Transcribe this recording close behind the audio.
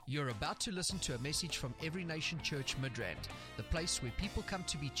You're about to listen to a message from Every Nation Church Midrand, the place where people come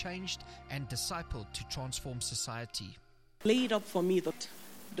to be changed and discipled to transform society. Laid up for me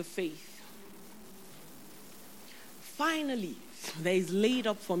the faith. Finally, there is laid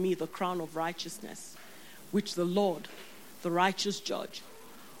up for me the crown of righteousness, which the Lord, the righteous judge,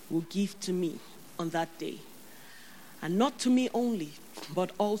 will give to me on that day. And not to me only,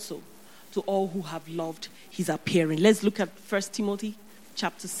 but also to all who have loved his appearing. Let's look at 1 Timothy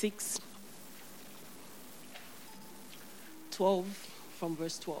chapter 6, 12, from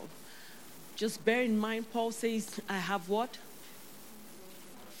verse 12. Just bear in mind, Paul says, I have what?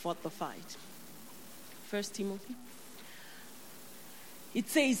 Fought the fight. 1 Timothy. It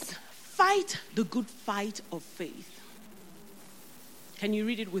says, fight the good fight of faith. Can you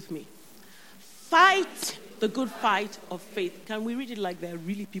read it with me? Fight the good fight of faith. Can we read it like there are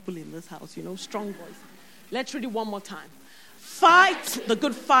really people in this house, strong voice? Let's read it one more time. Fight the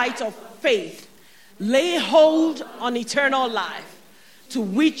good fight of faith. Lay hold on eternal life, to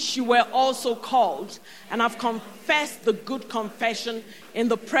which you were also called, and have confessed the good confession in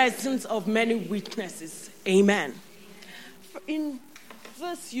the presence of many witnesses. Amen. In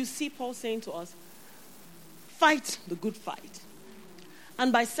verse, you see Paul saying to us, fight the good fight.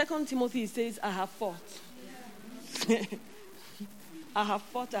 And by 2 Timothy, he says, I have fought. I have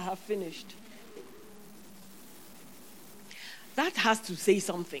fought, I have finished. That has to say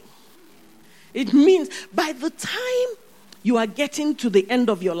something. It means by the time you are getting to the end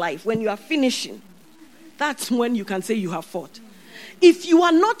of your life, when you are finishing, that's when you can say you have fought. If you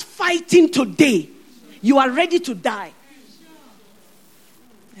are not fighting today, you are ready to die.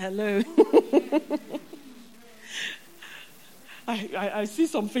 Hello. I see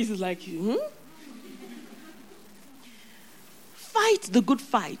some faces like you. Fight the good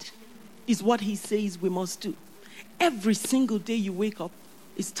fight is what he says we must do. Every single day you wake up,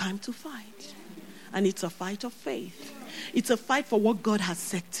 it's time to fight. And it's a fight of faith. It's a fight for what God has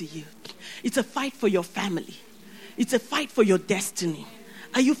said to you. It's a fight for your family. It's a fight for your destiny.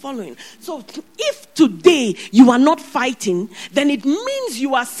 Are you following? So if today you are not fighting, then it means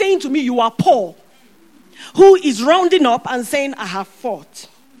you are saying to me you are Paul, who is rounding up and saying, I have fought.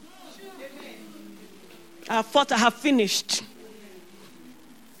 I have fought, I have finished.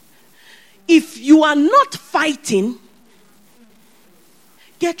 If you are not fighting,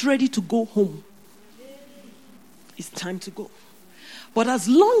 get ready to go home. It's time to go. But as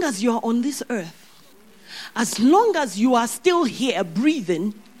long as you are on this earth, as long as you are still here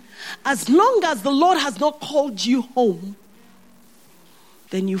breathing, as long as the Lord has not called you home,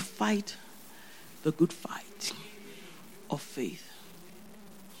 then you fight the good fight of faith.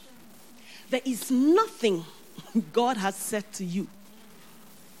 There is nothing God has said to you.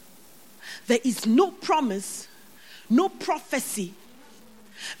 There is no promise, no prophecy.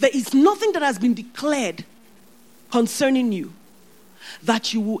 There is nothing that has been declared concerning you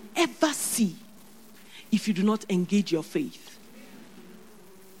that you will ever see if you do not engage your faith.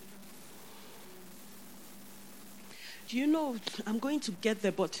 Do you know, I'm going to get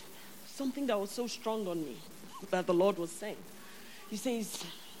there, but something that was so strong on me that the Lord was saying. He says,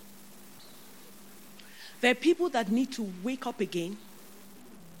 there are people that need to wake up again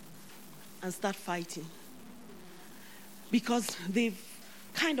and start fighting because they've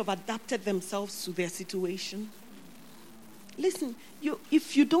kind of adapted themselves to their situation. Listen,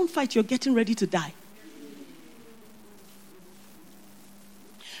 if you don't fight, you're getting ready to die.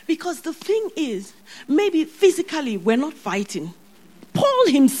 Because the thing is, maybe physically we're not fighting. Paul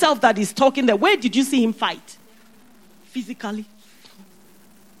himself that is talking there, where did you see him fight? Physically.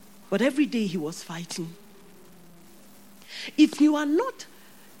 But every day he was fighting. If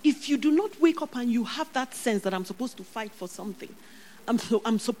you do not wake up and you have that sense that I'm supposed to fight for something,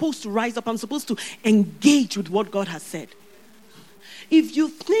 I'm supposed to rise up, I'm supposed to engage with what God has said. If you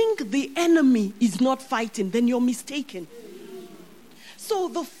think the enemy is not fighting, then you're mistaken. So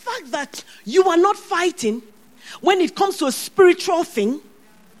the fact that you are not fighting when it comes to a spiritual thing,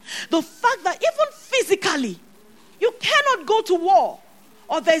 the fact that even physically you cannot go to war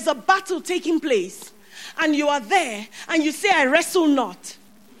or there's a battle taking place and you are there and you say, I wrestle not.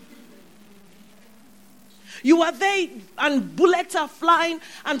 You are there and bullets are flying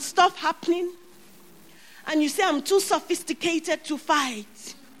and stuff happening. And you say, I'm too sophisticated to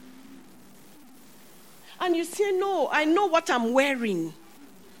fight. And you say, no, I know what I'm wearing.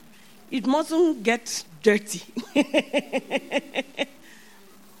 It mustn't get dirty.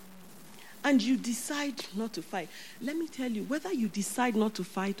 And you decide not to fight. Let me tell you, whether you decide not to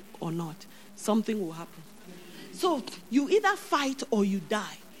fight or not, something will happen. So you either fight or you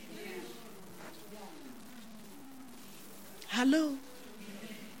die. Hello?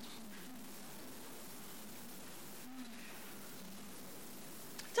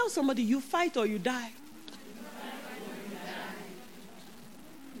 Tell somebody, you fight or you die.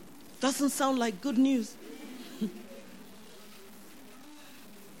 Doesn't sound like good news.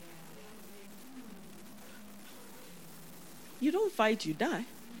 You don't fight, you die.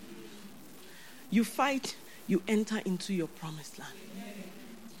 You fight, you enter into your promised land.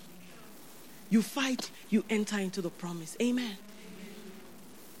 You fight, you enter into the promise. Amen.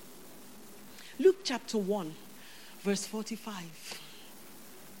 Luke chapter 1, verse 45.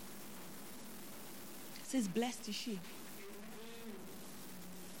 It says, blessed is she.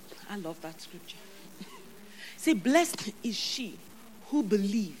 I love that scripture. Say, blessed is she who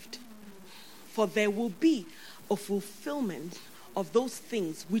believed, for there will be a fulfillment of those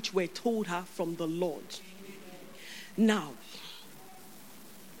things which were told her from the Lord. Now,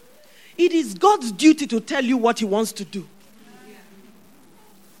 it is God's duty to tell you what he wants to do.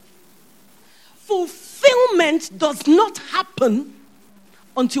 Fulfillment does not happen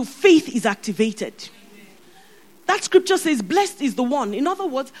until faith is activated. That scripture says, blessed is the one. In other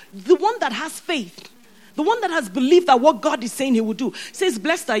words, the one that has faith. The one that has believed that what God is saying he will do. Says,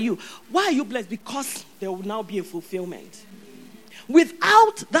 blessed are you. Why are you blessed? Because there will now be a fulfillment.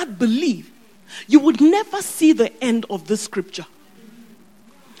 Without that belief, you would never see the end of this scripture.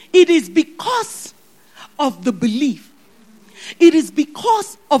 It is because of the belief. It is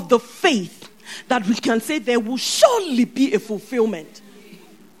because of the faith that we can say there will surely be a fulfillment.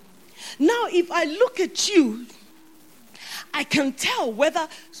 Now, if I look at you, I can tell whether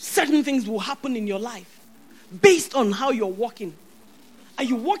certain things will happen in your life based on how you're walking. Are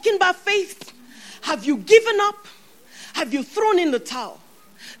you walking by faith? Have you given up? Have you thrown in the towel?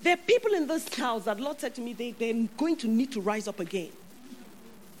 There are people in this house that Lord said to me, they're going to need to rise up again.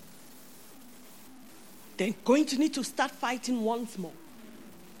 They're going to need to start fighting once more.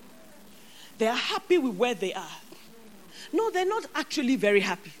 They are happy with where they are. No, they're not actually very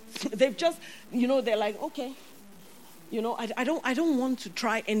happy. They've just, they're like, okay, I don't want to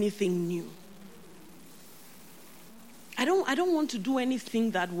try anything new. I don't want to do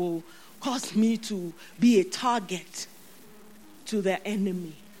anything that will cause me to be a target to their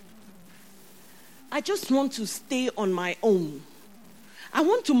enemy. I just want to stay on my own. I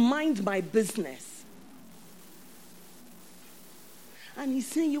want to mind my business. And he's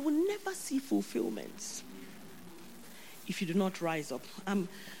saying you will never see fulfillments if you do not rise up. I'm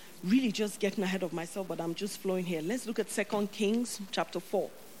really just getting ahead of myself, but I'm just flowing here. Let's look at 2 Kings chapter 4.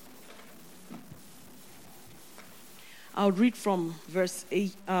 I'll read from verse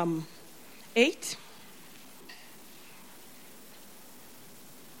 8. 2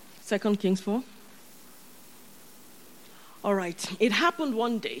 Kings 4. All right. It happened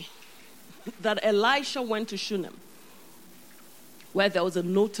one day that Elisha went to Shunem, where there was a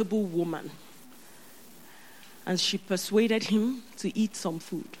notable woman, and she persuaded him to eat some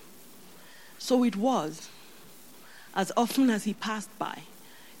food. So it was, as often as he passed by,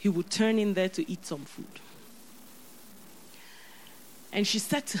 he would turn in there to eat some food. And she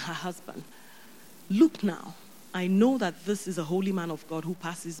said to her husband, look now, I know that this is a holy man of God who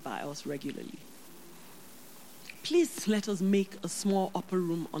passes by us regularly. Please let us make a small upper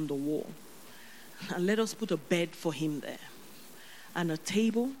room on the wall, and let us put a bed for him there, and a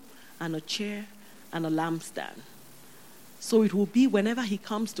table, and a chair, and a lampstand. So it will be whenever he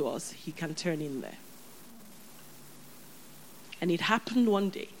comes to us, he can turn in there. And it happened one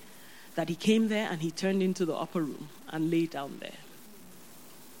day that he came there and he turned into the upper room and lay down there.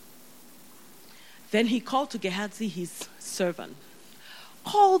 Then he called to Gehazi, his servant,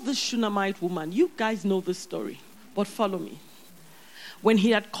 call the Shunammite woman. You guys know the story, but follow me. When he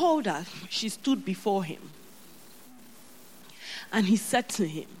had called her, she stood before him. And he said to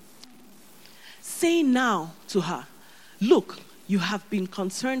him, say now to her, look, you have been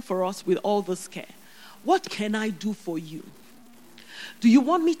concerned for us with all this care. What can I do for you? Do you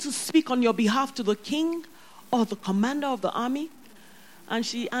want me to speak on your behalf to the king or the commander of the army? And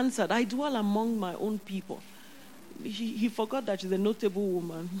she answered, I dwell among my own people. He forgot that she's a notable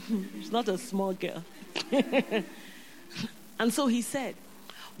woman. She's not a small girl. And so he said,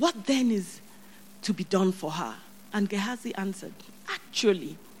 what then is to be done for her? And Gehazi answered,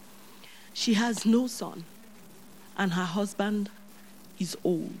 actually, she has no son, and her husband is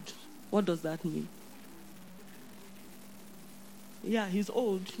old. What does that mean? Yeah, he's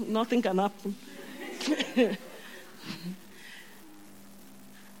old. Nothing can happen.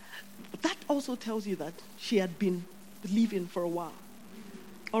 That also tells you that she had been believing for a while.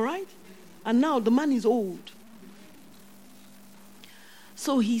 All right? And now the man is old.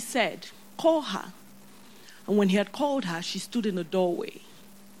 So he said, call her. And when he had called her, she stood in the doorway.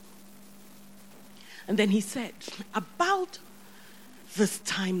 And then he said, about this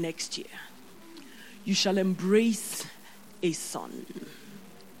time next year, you shall embrace a son.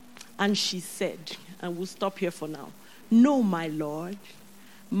 And she said, and we'll stop here for now, no, my Lord,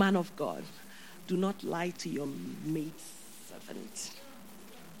 man of God, do not lie to your maid servant.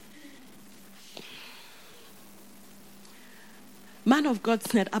 Man of God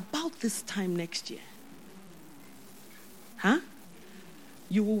said, about this time next year,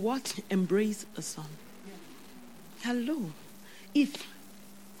 you will what? Embrace a son. Hello. If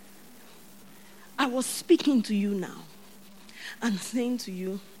I was speaking to you now and saying to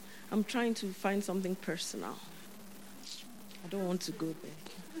you, I'm trying to find something personal. I don't want to go there.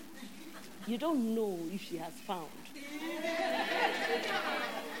 You don't know if she has found.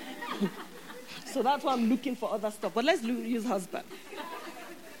 So that's why I'm looking for other stuff. But let's use husband.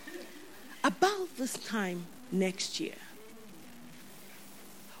 About this time next year,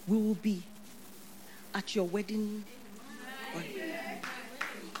 we will be at your wedding.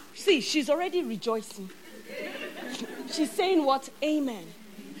 See, she's already rejoicing. She's saying what? Amen.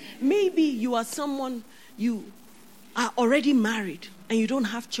 Maybe you are someone, you are already married and you don't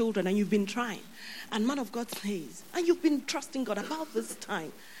have children and you've been trying. And man of God says, and you've been trusting God, about this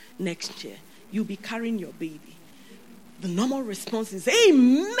time next year, you'll be carrying your baby. The normal response is,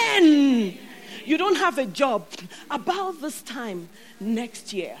 amen. You don't have a job. About this time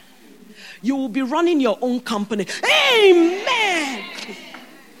next year, you will be running your own company. Amen.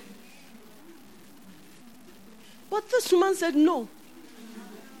 But this woman said no.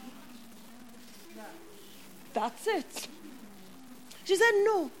 That's it. She said,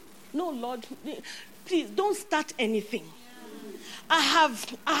 no, Lord, please don't start anything. I have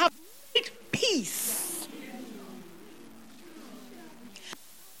great peace.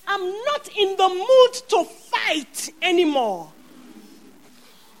 I'm not in the mood to fight anymore.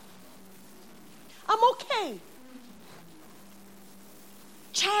 I'm okay.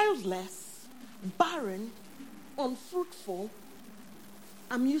 Childless, barren, unfruitful.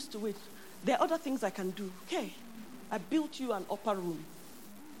 I'm used to it. There are other things I can do. Okay, I built you an upper room.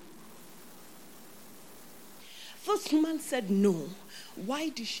 This woman said no. Why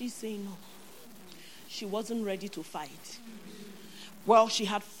did she say no? She wasn't ready to fight. Well, she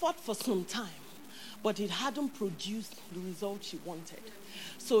had fought for some time, but it hadn't produced the result she wanted.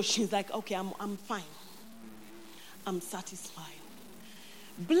 So she's like, okay, I'm fine. I'm satisfied.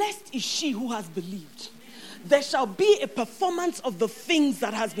 Blessed is she who has believed. There shall be a performance of the things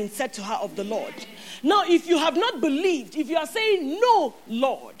that has been said to her of the Lord. Now, if you have not believed, if you are saying, no,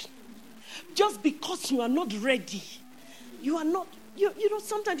 Lord, just because you are not ready, you are not, you know,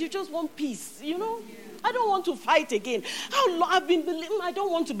 sometimes you just want peace, you know. I don't want to fight again. How long I've been believing, I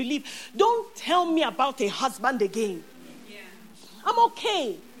don't want to believe. Don't tell me about a husband again. I'm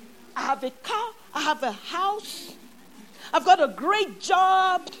okay. I have a car, I have a house, I've got a great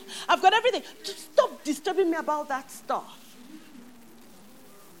job. I've got everything. Just stop disturbing me about that stuff.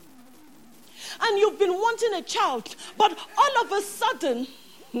 And you've been wanting a child, but all of a sudden,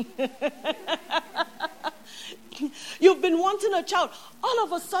 you've been wanting a child. All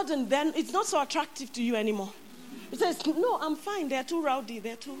of a sudden, then, it's not so attractive to you anymore. It says, no, I'm fine. They're too rowdy.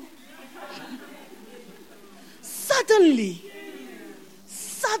 They're too... Suddenly,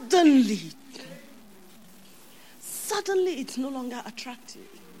 it's no longer attractive.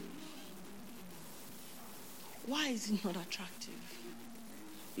 Why is it not attractive?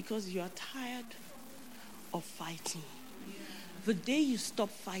 Because you are tired of fighting. The day you stop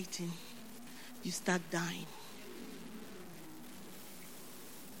fighting, you start dying.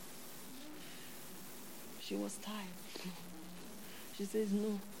 She was tired. She says,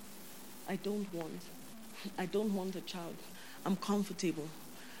 no, I don't want a child. I'm comfortable.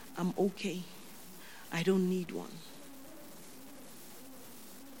 I'm okay. I don't need one.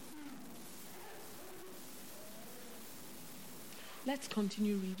 Let's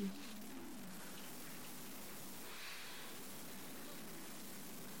continue reading.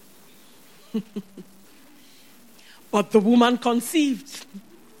 But the woman conceived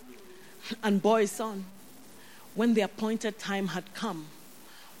and bore a son when the appointed time had come,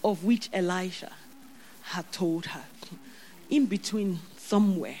 of which Elisha had told her. In between,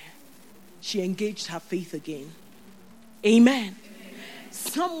 somewhere, she engaged her faith again. Amen.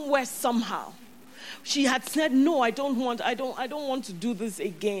 Somewhere, somehow, she had said, no, I don't want to do this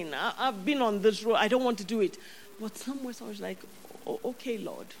again. I've been on this road. I don't want to do it. But somewhere, someone was like, oh, okay,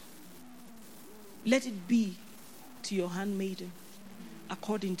 Lord. Let it be to your handmaiden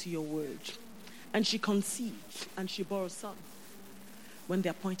according to your word. And she conceived and she bore a son when the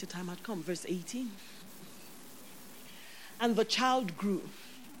appointed time had come. Verse 18. And the child grew.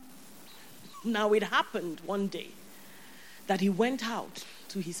 Now it happened one day that he went out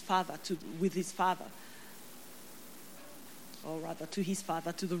to his father, with his father. Or rather, to his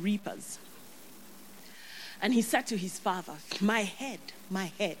father, to the reapers. And he said to his father, my head,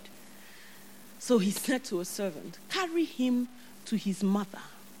 my head. So he said to a servant, carry him to his mother.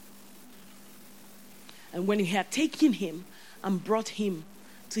 And when he had taken him and brought him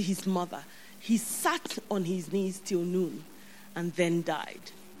to his mother, he sat on his knees till noon and then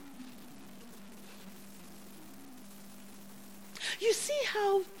died. You see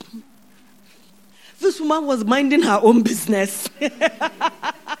how this woman was minding her own business.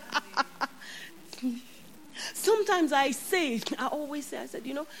 Sometimes I always say,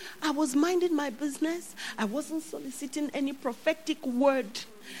 I was minding my business. I wasn't soliciting any prophetic word.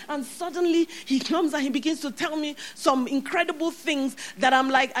 And suddenly he comes and he begins to tell me some incredible things that I'm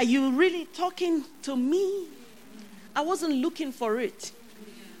like, are you really talking to me? I wasn't looking for it.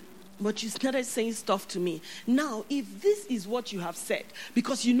 But you started saying stuff to me. Now, if this is what you have said,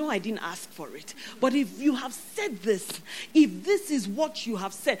 because you know I didn't ask for it, but if you have said this, if this is what you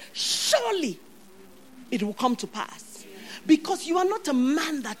have said, surely it will come to pass. Because you are not a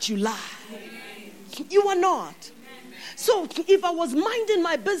man that you lie. You are not. So if I was minding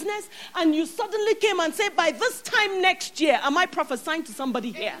my business and you suddenly came and said, by this time next year, am I prophesying to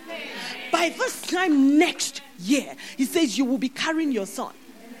somebody here? By this time next year, he says you will be carrying your son.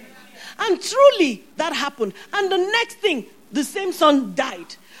 And truly that happened. And the next thing, the same son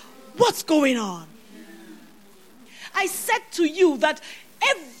died. What's going on? I said to you that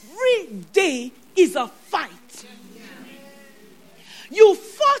every day is a fight. You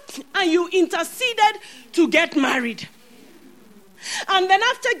fought and you interceded to get married. And then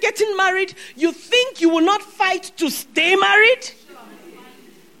after getting married, you think you will not fight to stay married?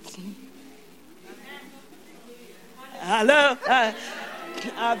 Hello?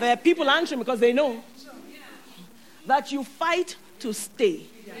 There are people answering because they know that you fight to stay.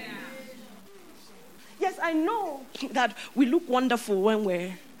 Yes, I know that we look wonderful when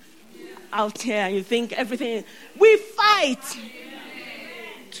we're out here and you think everything. We fight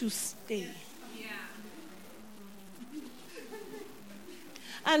to stay.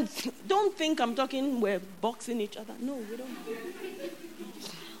 And don't think I'm talking we're boxing each other. No, we don't.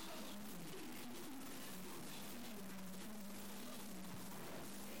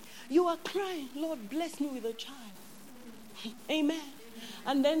 You are crying, Lord, bless me with a child. Amen.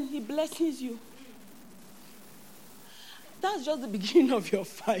 And then he blesses you. That's just the beginning of your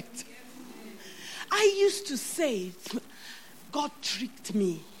fight. I used to say, God tricked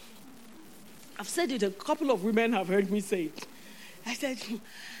me. I've said it, a couple of women have heard me say it. I said,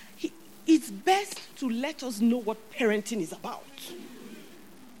 it's best to let us know what parenting is about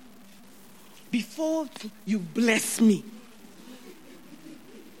before you bless me.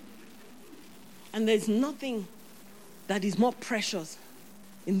 And there's nothing that is more precious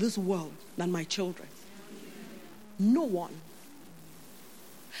in this world than my children. No one.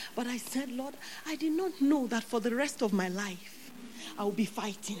 But I said, Lord, I did not know that for the rest of my life, I will be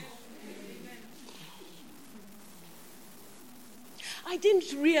fighting. I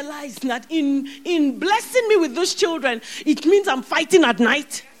didn't realize that in blessing me with those children, it means I'm fighting at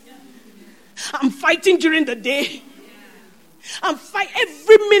night. I'm fighting during the day.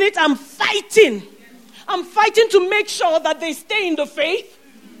 Every minute I'm fighting. I'm fighting to make sure that they stay in the faith.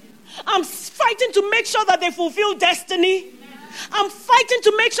 I'm fighting to make sure that they fulfill destiny. I'm fighting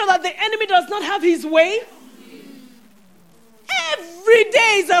to make sure that the enemy does not have his way. Every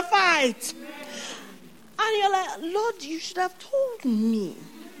day is a fight. And you're like, Lord, you should have told me.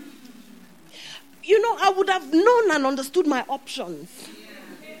 I would have known and understood my options.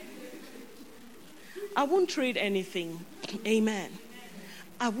 I won't trade anything. Amen.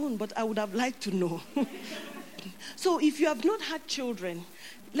 I won't, but I would have liked to know. So if you have not had children,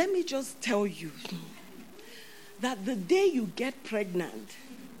 let me just tell you that the day you get pregnant,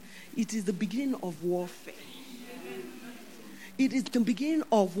 it is the beginning of warfare. It is the beginning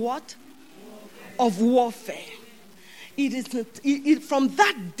of what? Of warfare. It is from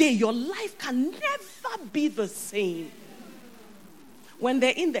that day, your life can never be the same. When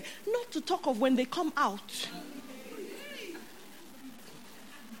they're in there, not to talk of when they come out.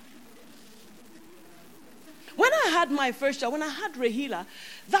 When I had my first child, when I had Rahila,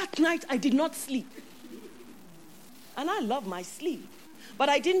 that night I did not sleep. And I love my sleep. But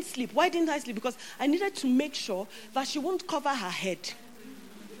I didn't sleep. Why didn't I sleep? Because I needed to make sure that she won't cover her head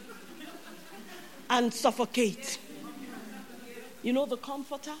and suffocate. You know the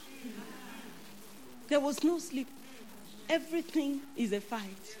comforter? There was no sleep. Everything is a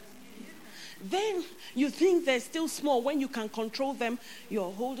fight. Then you think they're still small. When you can control them,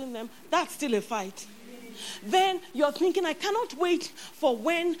 you're holding them. That's still a fight. Then you're thinking, I cannot wait for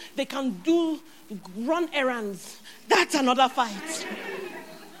when they can run errands. That's another fight.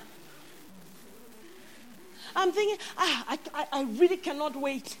 I'm thinking, I really cannot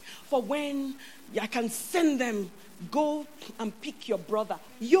wait for when I can send them, go and pick your brother.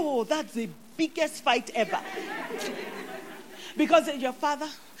 That's the biggest fight ever. Because your father,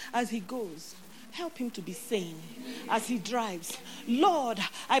 as he goes, help him to be sane as he drives. Lord,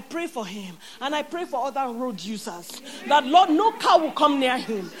 I pray for him, and I pray for other road users, that, Lord, no car will come near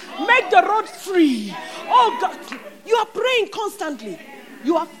him. Make the road free. Oh God, you are praying constantly.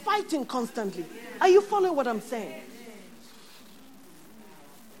 You are fighting constantly. Are you following what I'm saying?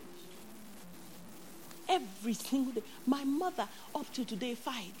 Every single day. My mother, up to today,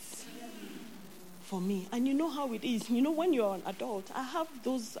 fights for me. And you know how it is. You know, when you're an adult, I have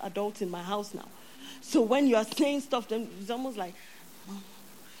those adults in my house now. So when you are saying stuff, then it's almost like, Mom.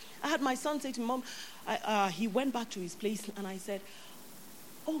 I had my son say to me, Mom, he went back to his place, and I said,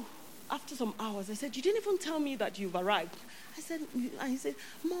 after some hours, I said, you didn't even tell me that you've arrived. He said,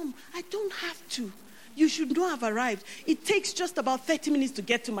 Mom, I don't have to. You should not have arrived. It takes just about 30 minutes to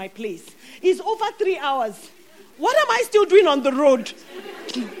get to my place. It's over 3 hours. What am I still doing on the road?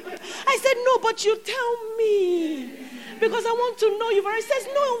 I said, no, but you tell me. Because I want to know you've arrived. He says,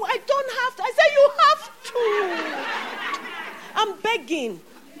 no, I don't have to. I said, you have to. I'm begging.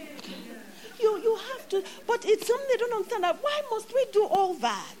 You have to. But it's something they don't understand. Why must we do all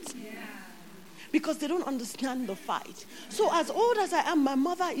that? Because they don't understand the fight. So as old as I am, my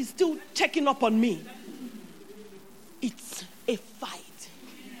mother is still checking up on me. It's a fight.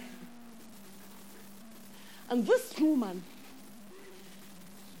 And this woman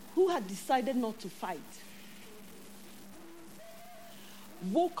who had decided not to fight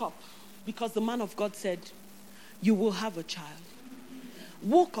woke up because the man of God said, you will have a child.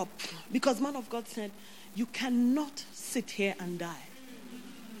 Woke up because man of God said, you cannot sit here and die.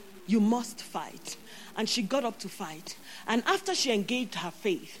 You must fight. And she got up to fight. And after she engaged her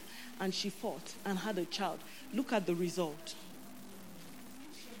faith and she fought and had a child, look at the result.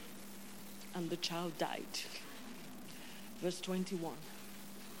 And the child died. Verse 21.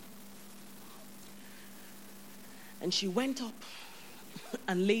 And she went up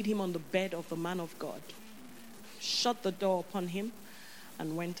and laid him on the bed of the man of God, shut the door upon him,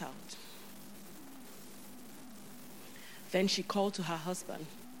 and went out. Then she called to her husband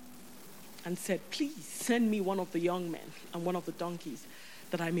and said, please send me one of the young men and one of the donkeys,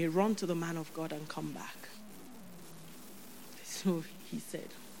 that I may run to the man of God and come back. So he said,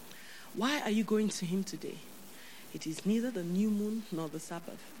 why are you going to him today? It is neither the new moon nor the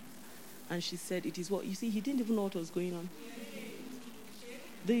Sabbath. And she said, it is what? You see, he didn't even know what was going on.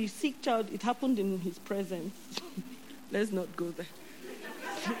 The sick child, it happened in his presence. Let's not go there.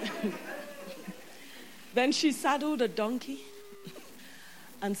 Then she saddled a donkey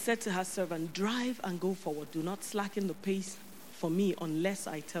and said to her servant, drive and go forward. Do not slacken the pace for me unless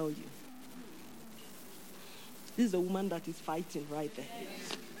I tell you. This is the woman that is fighting right there.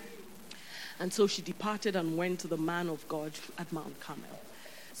 And so she departed and went to the man of God at Mount Carmel.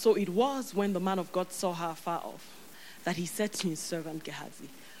 So it was when the man of God saw her afar off that he said to his servant Gehazi,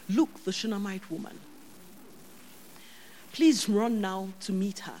 look, the Shunammite woman. Please run now to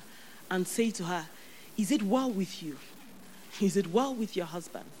meet her and say to her, is it well with you? Is it well with your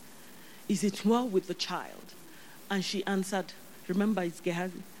husband? Is it well with the child? And she answered, remember, it's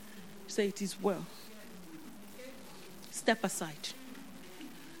Gehazi. Say, it is well. Step aside.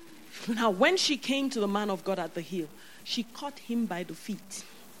 Now, when she came to the man of God at the hill, she caught him by the feet.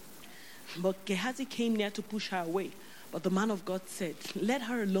 But Gehazi came near to push her away. But the man of God said, let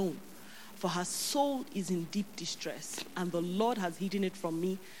her alone, for her soul is in deep distress, and the Lord has hidden it from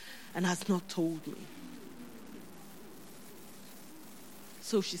me and has not told me.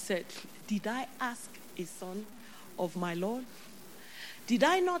 So she said, did I ask a son of my Lord? Did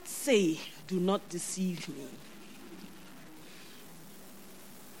I not say, do not deceive me?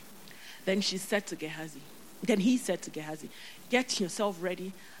 Then he said to Gehazi, get yourself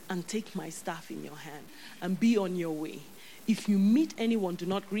ready and take my staff in your hand and be on your way. If you meet anyone, do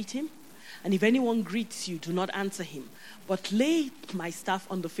not greet him. And if anyone greets you, do not answer him. But lay my staff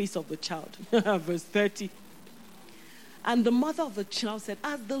on the face of the child. Verse 30. And the mother of the child said,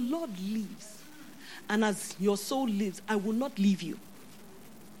 as the Lord lives, and as your soul lives, I will not leave you.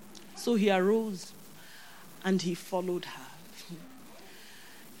 So he arose and he followed her.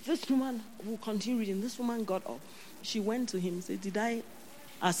 This woman, we'll continue reading, this woman got up. She went to him and said, did I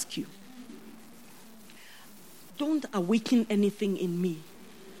ask you? Don't awaken anything in me.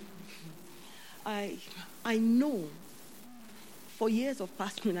 I know for years of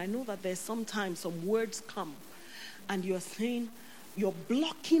pastoring, I know that there's sometimes some words come and you're saying, you're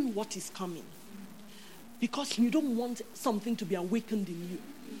blocking what is coming because you don't want something to be awakened in you.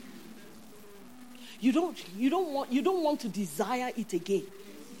 You don't want to desire it again.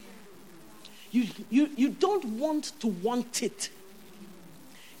 You don't want to want it.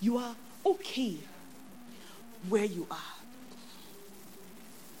 You are okay where you are.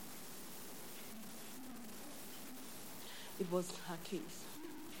 It was her case.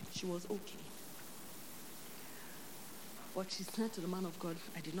 She was okay. But she said to the man of God,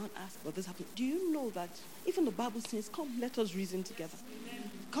 I did not ask, but this happened. Do you know that even the Bible says, come, let us reason together.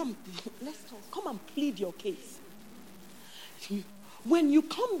 Come, let's talk. Come and plead your case. When you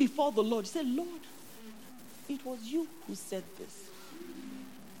come before the Lord, you say, Lord, it was you who said this.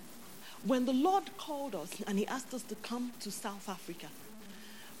 When the Lord called us and he asked us to come to South Africa,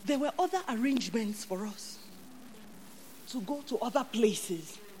 there were other arrangements for us to go to other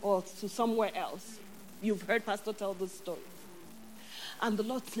places or to somewhere else. You've heard Pastor tell this story. And the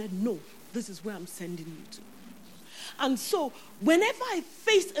Lord said, no, this is where I'm sending you to. And so, whenever I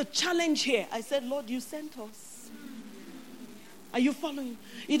face a challenge here, I said, Lord, you sent us. Are you following?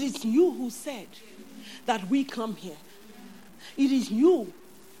 It is you who said that we come here. It is you.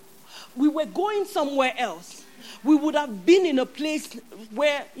 We were going somewhere else. We would have been in a place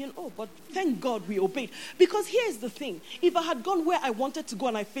where, but thank God we obeyed. Because here's the thing. If I had gone where I wanted to go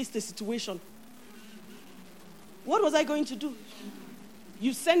and I faced a situation, what was I going to do?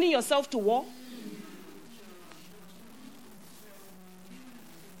 You sending yourself to war?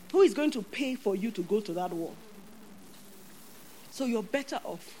 Who is going to pay for you to go to that war? So you're better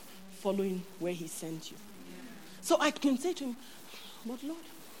off following where he sent you. So I can say to him, but Lord,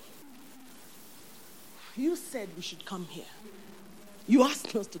 you said we should come here. You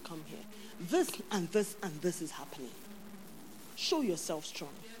asked us to come here. This and this and this is happening. Show yourself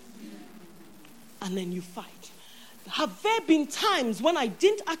strong. And then you fight. Have there been times when I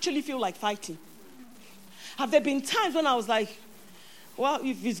didn't actually feel like fighting? Have there been times when I was like, well,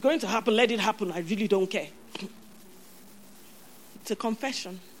 if it's going to happen, let it happen. I really don't care. It's a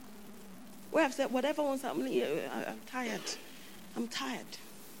confession. Where I've said, whatever wants to happen, I'm tired. I'm tired.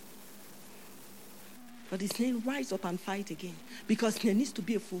 But he's saying, rise up and fight again. Because there needs to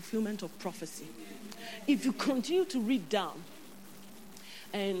be a fulfillment of prophecy. If you continue to read down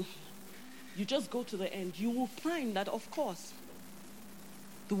and you just go to the end, you will find that, of course,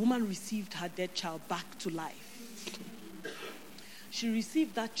 the woman received her dead child back to life. She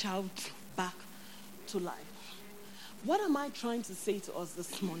received that child back to life. What am I trying to say to us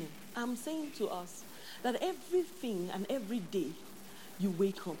this morning? I'm saying to us that everything and every day you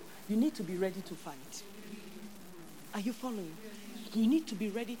wake up, you need to be ready to fight. Are you following? You need to be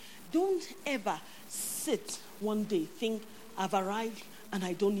ready. Don't ever sit one day, think, I've arrived and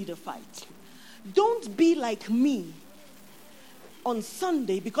I don't need a fight. Don't be like me on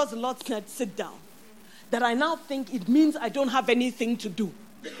Sunday because the Lord said, sit down. That I now think it means I don't have anything to do.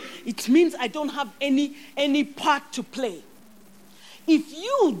 It means I don't have any part to play. If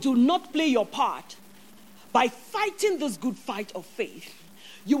you do not play your part by fighting this good fight of faith,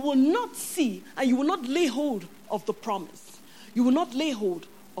 you will not see and you will not lay hold of the promise. You will not lay hold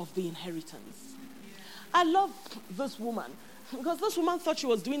of the inheritance. I love this woman because this woman thought she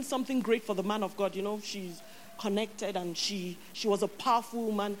was doing something great for the man of God. She's connected and she was a powerful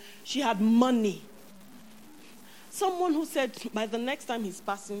woman. She had money. Someone who said by the next time he's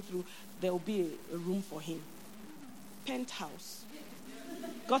passing through, there will be a room for him. Penthouse.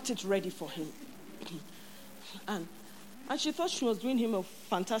 Got it ready for him. And she thought she was doing him a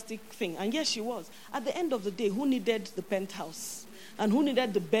fantastic thing. And yes, she was. At the end of the day, who needed the penthouse? And who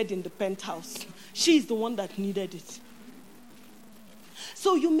needed the bed in the penthouse? She's the one that needed it.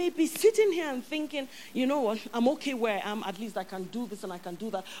 So you may be sitting here and thinking, you know what, I'm okay where I am. At least I can do this and I can do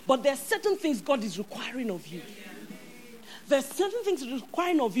that. But there are certain things God is requiring of you. There's certain things He's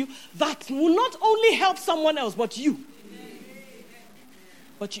requiring of you that will not only help someone else, but you.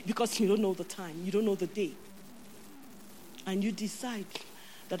 Because you don't know the time, you don't know the day. And you decide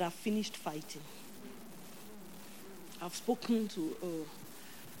that I've finished fighting. I've spoken to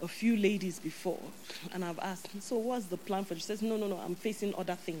a few ladies before, and I've asked, so what's the plan for you? She says, no, I'm facing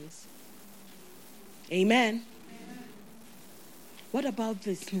other things. Amen. What about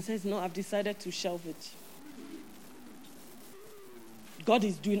this? He says, no, I've decided to shelve it. God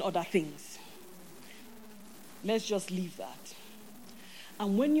is doing other things. Let's just leave that.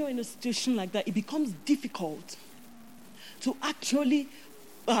 And when you're in a situation like that, it becomes difficult to actually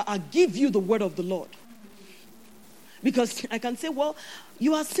give you the word of the Lord. Because I can say, well,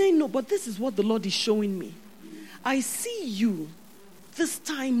 you are saying no, but this is what the Lord is showing me. I see you this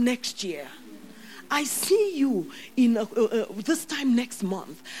time next year. I see you in this time next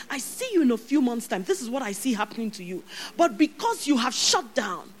month. I see you in a few months' time. This is what I see happening to you. But because you have shut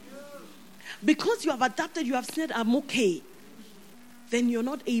down, because you have adapted, you have said, I'm okay, then you're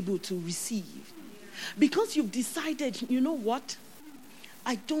not able to receive. Because you've decided, you know what?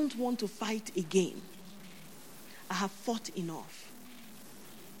 I don't want to fight again. I have fought enough.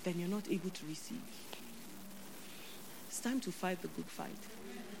 Then you're not able to receive. It's time to fight the good fight.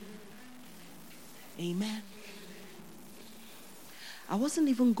 Amen. I wasn't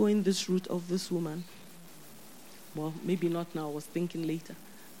even going this route of this woman. Well, maybe not now. I was thinking later.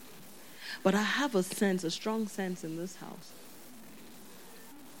 But I have a sense, a strong sense in this house,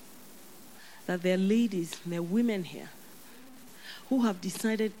 that there are ladies, there are women here who have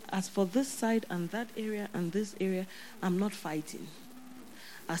decided, as for this side and that area and this area, I'm not fighting.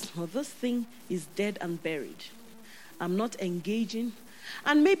 As for this thing is dead and buried, I'm not engaging.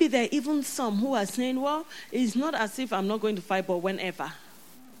 And maybe there are even some who are saying, well, it's not as if I'm not going to fight, but whenever.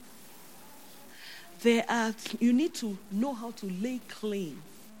 You need to know how to lay claim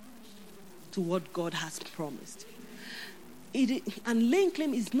to what God has promised. And laying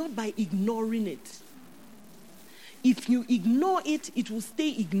claim is not by ignoring it. If you ignore it, it will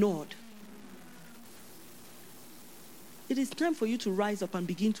stay ignored. It is time for you to rise up and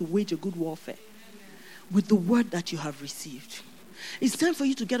begin to wage a good warfare with the word that you have received. It's time for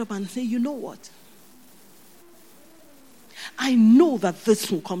you to get up and say, you know what? I know that this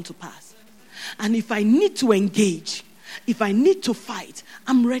will come to pass. And if I need to engage, if I need to fight,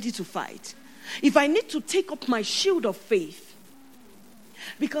 I'm ready to fight. If I need to take up my shield of faith.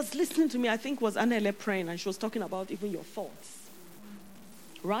 Because listen to me, I think it was Annelle praying and she was talking about even your thoughts.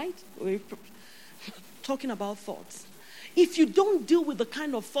 Right? We're talking about thoughts. If you don't deal with the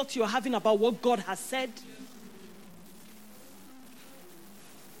kind of thoughts you're having about what God has said,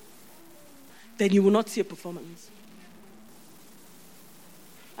 then you will not see a performance.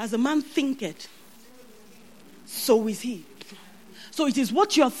 As a man thinketh, so is he. So it is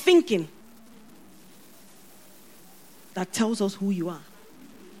what you're thinking that tells us who you are.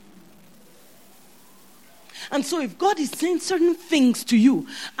 And so if God is saying certain things to you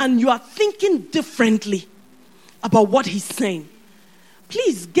and you are thinking differently about what he's saying,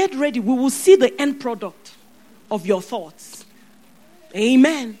 please get ready. We will see the end product of your thoughts.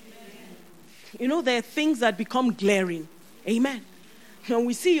 Amen. You know, there are things that become glaring. Amen. When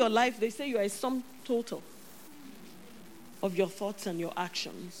we see your life, they say you are a sum total of your thoughts and your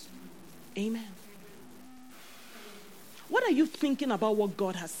actions. Amen. What are you thinking about what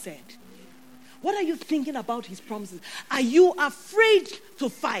God has said? What are you thinking about his promises? Are you afraid to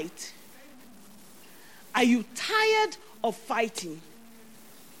fight? Are you tired of fighting?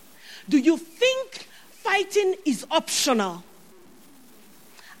 Do you think fighting is optional?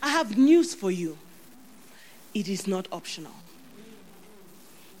 I have news for you. It is not optional.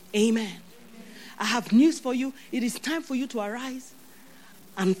 Amen. I have news for you. It is time for you to arise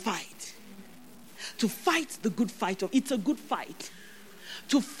and fight. To fight the good fight. It's a good fight.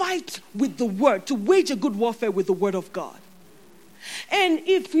 To fight with the word. To wage a good warfare with the word of God. And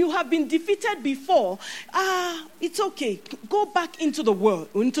if you have been defeated before, it's okay. Go back into the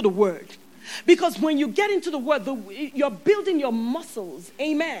word. Because when you get into the word, you're building your muscles.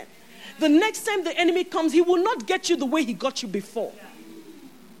 Amen. The next time the enemy comes, he will not get you the way he got you before.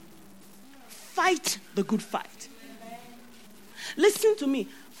 Fight the good fight. Listen to me.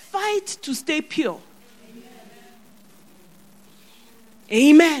 Fight to stay pure.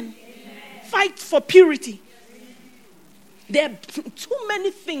 Amen. Fight for purity. There are too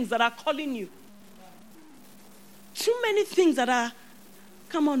many things that are calling you. Too many things that are,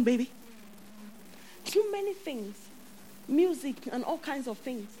 come on, baby. Too many things. Music and all kinds of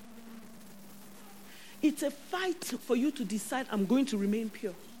things. It's a fight for you to decide, I'm going to remain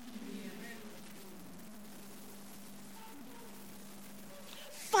pure.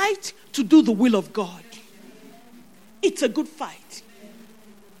 Fight to do the will of God. It's a good fight.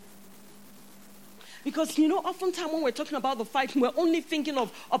 Because, you know, oftentimes when we're talking about the fight, we're only thinking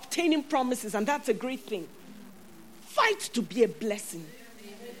of obtaining promises, and that's a great thing. Fight to be a blessing.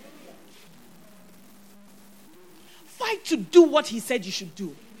 Fight to do what he said you should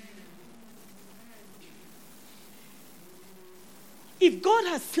do. If God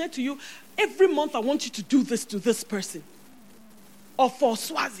has said to you, every month I want you to do this to this person, or for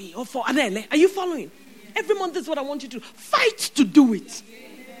Swazi, or for Annelle, are you following? Every month this is what I want you to do. Fight to do it.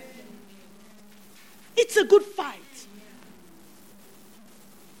 It's a good fight.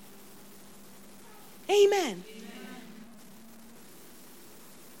 Amen.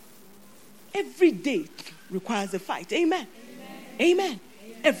 Every day requires a fight. Amen. Amen.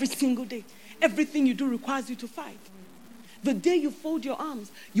 Every single day. Everything you do requires you to fight. The day you fold your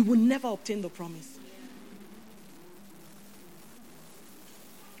arms, you will never obtain the promise.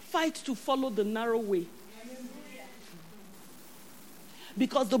 Fight to follow the narrow way.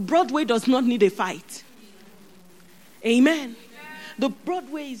 Because the broad way does not need a fight. Amen. The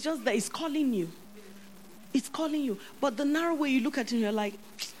broad way is just that it's calling you. It's calling you. But the narrow way, you look at it and you're like,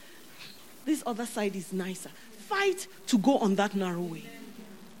 this other side is nicer. Fight to go on that narrow way.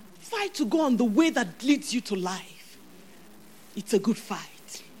 Fight to go on the way that leads you to life. It's a good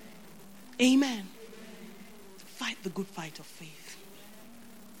fight. Amen. Fight the good fight of faith.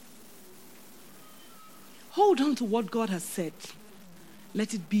 Hold on to what God has said.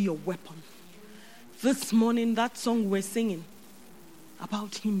 Let it be your weapon. This morning, that song we're singing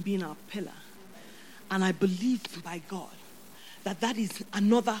about him being our pillar. And I believe by God that is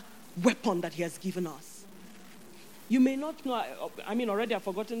another weapon that he has given us. You may not know, already I've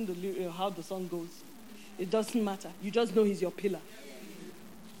forgotten how the song goes. It doesn't matter. You just know he's your pillar.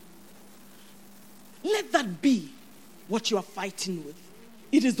 Let that be what you are fighting with.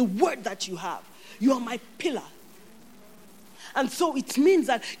 It is the word that you have. You are my pillar. And so it means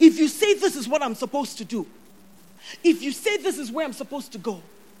that if you say this is what I'm supposed to do, if you say this is where I'm supposed to go,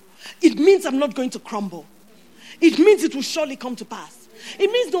 it means I'm not going to crumble. It means it will surely come to pass. It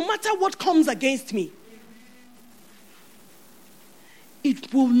means no matter what comes against me,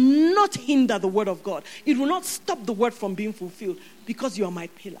 it will not hinder the word of God. It will not stop the word from being fulfilled because you are my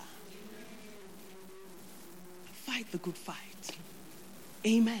pillar. Fight the good fight.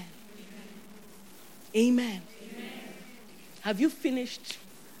 Amen. Amen. Amen. Have you finished?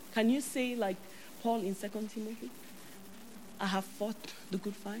 Can you say like Paul in 2 Timothy? I have fought the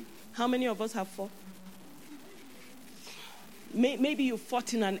good fight. How many of us have fought? Maybe you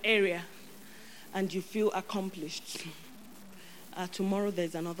fought in an area and you feel accomplished. Tomorrow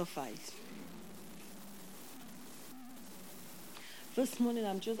there's another fight. This morning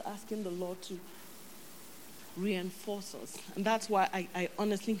I'm just asking the Lord to reinforce us. And that's why I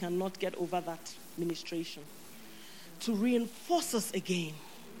honestly cannot get over that ministration. To reinforce us again.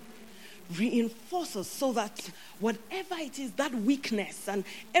 Reinforce us so that whatever it is, that weakness and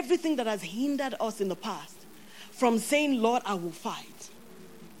everything that has hindered us in the past from saying, Lord, I will fight.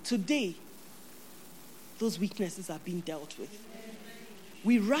 Today, those weaknesses are being dealt with.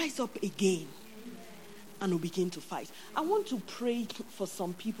 We rise up again and we begin to fight. I want to pray for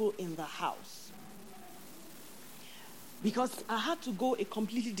some people in the house because I had to go a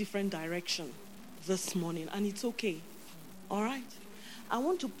completely different direction this morning, and it's okay. All right? I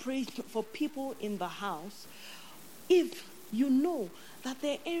want to pray for people in the house. If you know that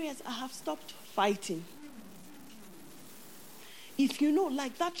there are areas I have stopped fighting. If you know,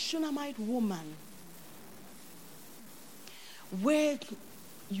 like that Shunammite woman, where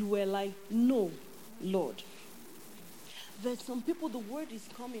you were like, no, Lord. There's some people, the word is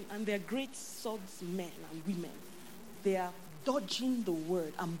coming, and they're great swordsmen and women. They are dodging the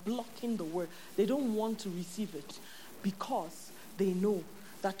word and blocking the word. They don't want to receive it because they know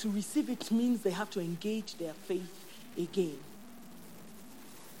that to receive it means they have to engage their faith again.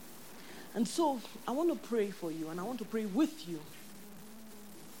 And so I want to pray for you, and I want to pray with you.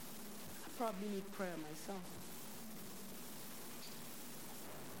 I probably need prayer myself.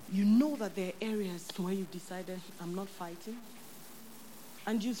 You know that there are areas where you've decided, I'm not fighting.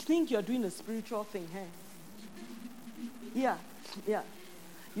 And you think you're doing a spiritual thing, hey? Yeah.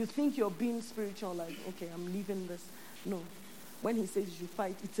 You think you're being spiritual, like, okay, I'm leaving this. No. When he says you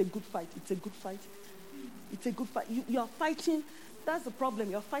fight, it's a good fight. It's a good fight. It's a good fight. You're fighting. That's the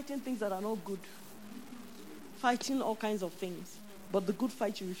problem. You're fighting things that are not good. Fighting all kinds of things. But the good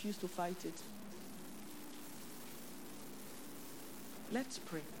fight, you refuse to fight it. Let's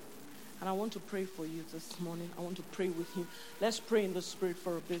pray. And I want to pray for you this morning. I want to pray with you. Let's pray in the Spirit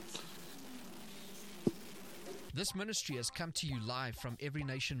for a bit. This ministry has come to you live from Every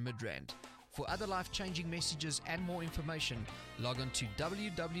Nation Midrand. For other life-changing messages and more information, log on to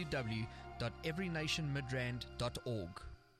www.everynationmidrand.org.